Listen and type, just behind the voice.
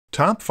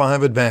Top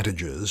 5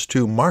 Advantages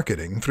to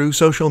Marketing Through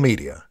Social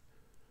Media.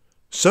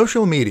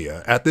 Social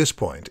media at this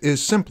point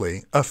is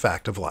simply a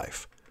fact of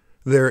life.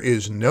 There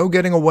is no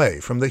getting away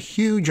from the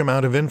huge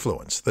amount of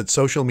influence that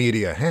social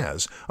media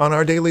has on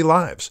our daily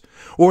lives,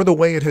 or the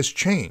way it has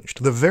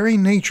changed the very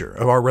nature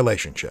of our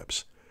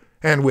relationships.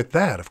 And with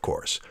that, of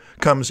course,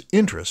 comes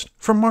interest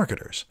from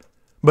marketers.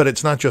 But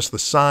it's not just the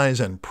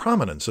size and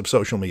prominence of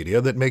social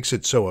media that makes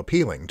it so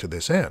appealing to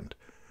this end.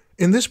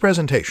 In this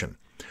presentation,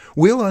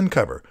 we'll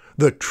uncover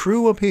the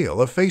true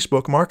appeal of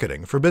Facebook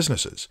marketing for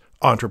businesses,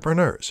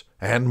 entrepreneurs,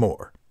 and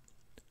more.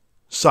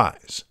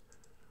 Size.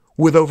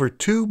 With over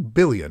 2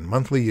 billion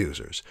monthly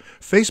users,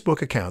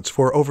 Facebook accounts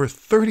for over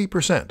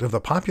 30% of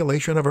the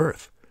population of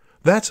Earth.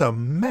 That's a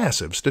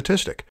massive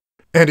statistic,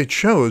 and it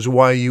shows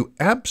why you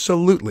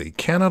absolutely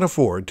cannot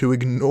afford to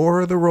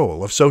ignore the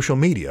role of social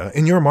media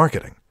in your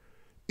marketing.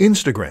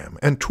 Instagram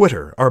and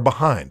Twitter are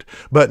behind,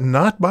 but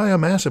not by a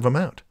massive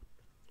amount.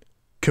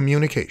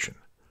 Communication.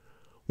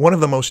 One of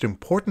the most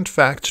important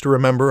facts to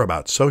remember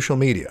about social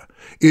media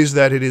is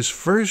that it is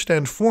first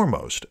and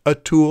foremost a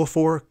tool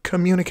for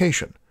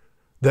communication.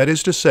 That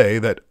is to say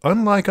that,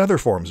 unlike other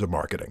forms of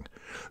marketing,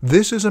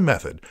 this is a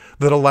method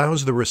that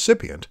allows the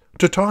recipient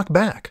to talk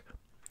back.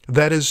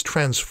 That is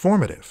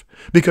transformative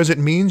because it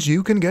means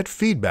you can get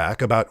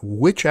feedback about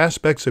which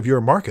aspects of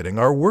your marketing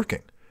are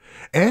working,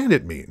 and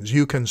it means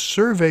you can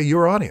survey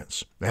your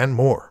audience and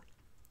more.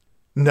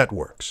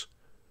 Networks.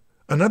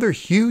 Another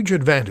huge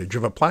advantage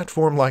of a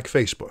platform like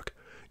Facebook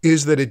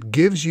is that it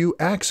gives you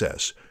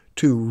access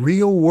to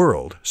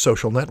real-world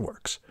social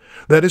networks.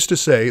 That is to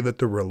say that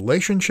the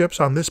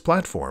relationships on this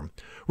platform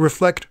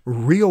reflect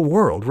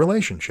real-world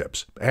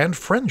relationships and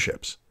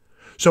friendships.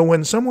 So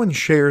when someone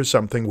shares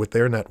something with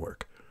their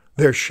network,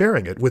 they're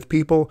sharing it with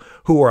people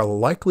who are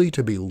likely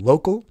to be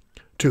local,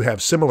 to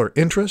have similar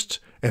interests,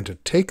 and to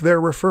take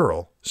their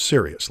referral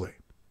seriously.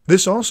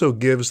 This also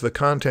gives the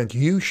content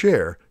you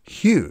share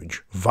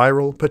huge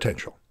viral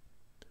potential.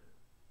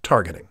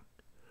 Targeting.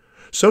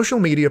 Social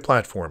media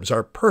platforms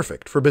are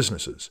perfect for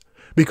businesses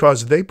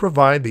because they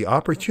provide the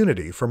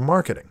opportunity for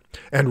marketing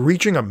and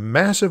reaching a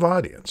massive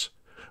audience,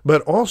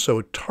 but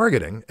also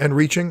targeting and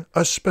reaching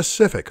a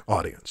specific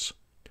audience.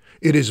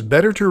 It is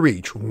better to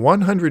reach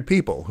 100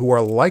 people who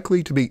are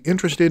likely to be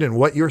interested in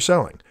what you're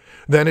selling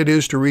than it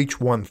is to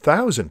reach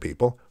 1,000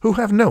 people who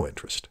have no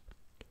interest.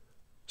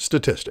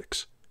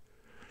 Statistics.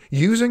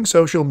 Using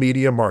social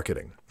media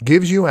marketing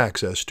gives you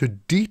access to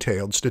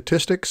detailed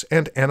statistics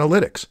and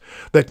analytics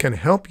that can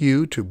help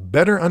you to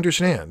better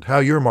understand how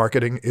your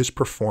marketing is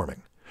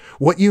performing,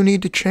 what you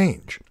need to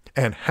change,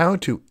 and how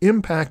to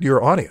impact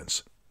your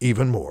audience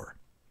even more.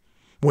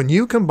 When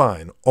you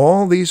combine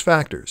all these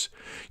factors,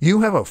 you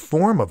have a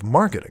form of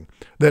marketing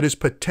that is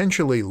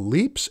potentially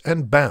leaps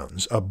and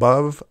bounds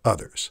above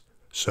others.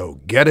 So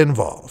get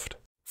involved.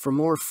 For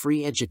more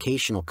free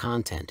educational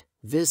content,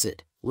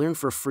 visit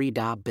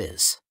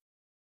learnforfree.biz.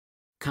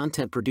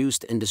 Content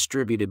produced and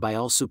distributed by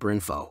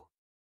AllSuperInfo.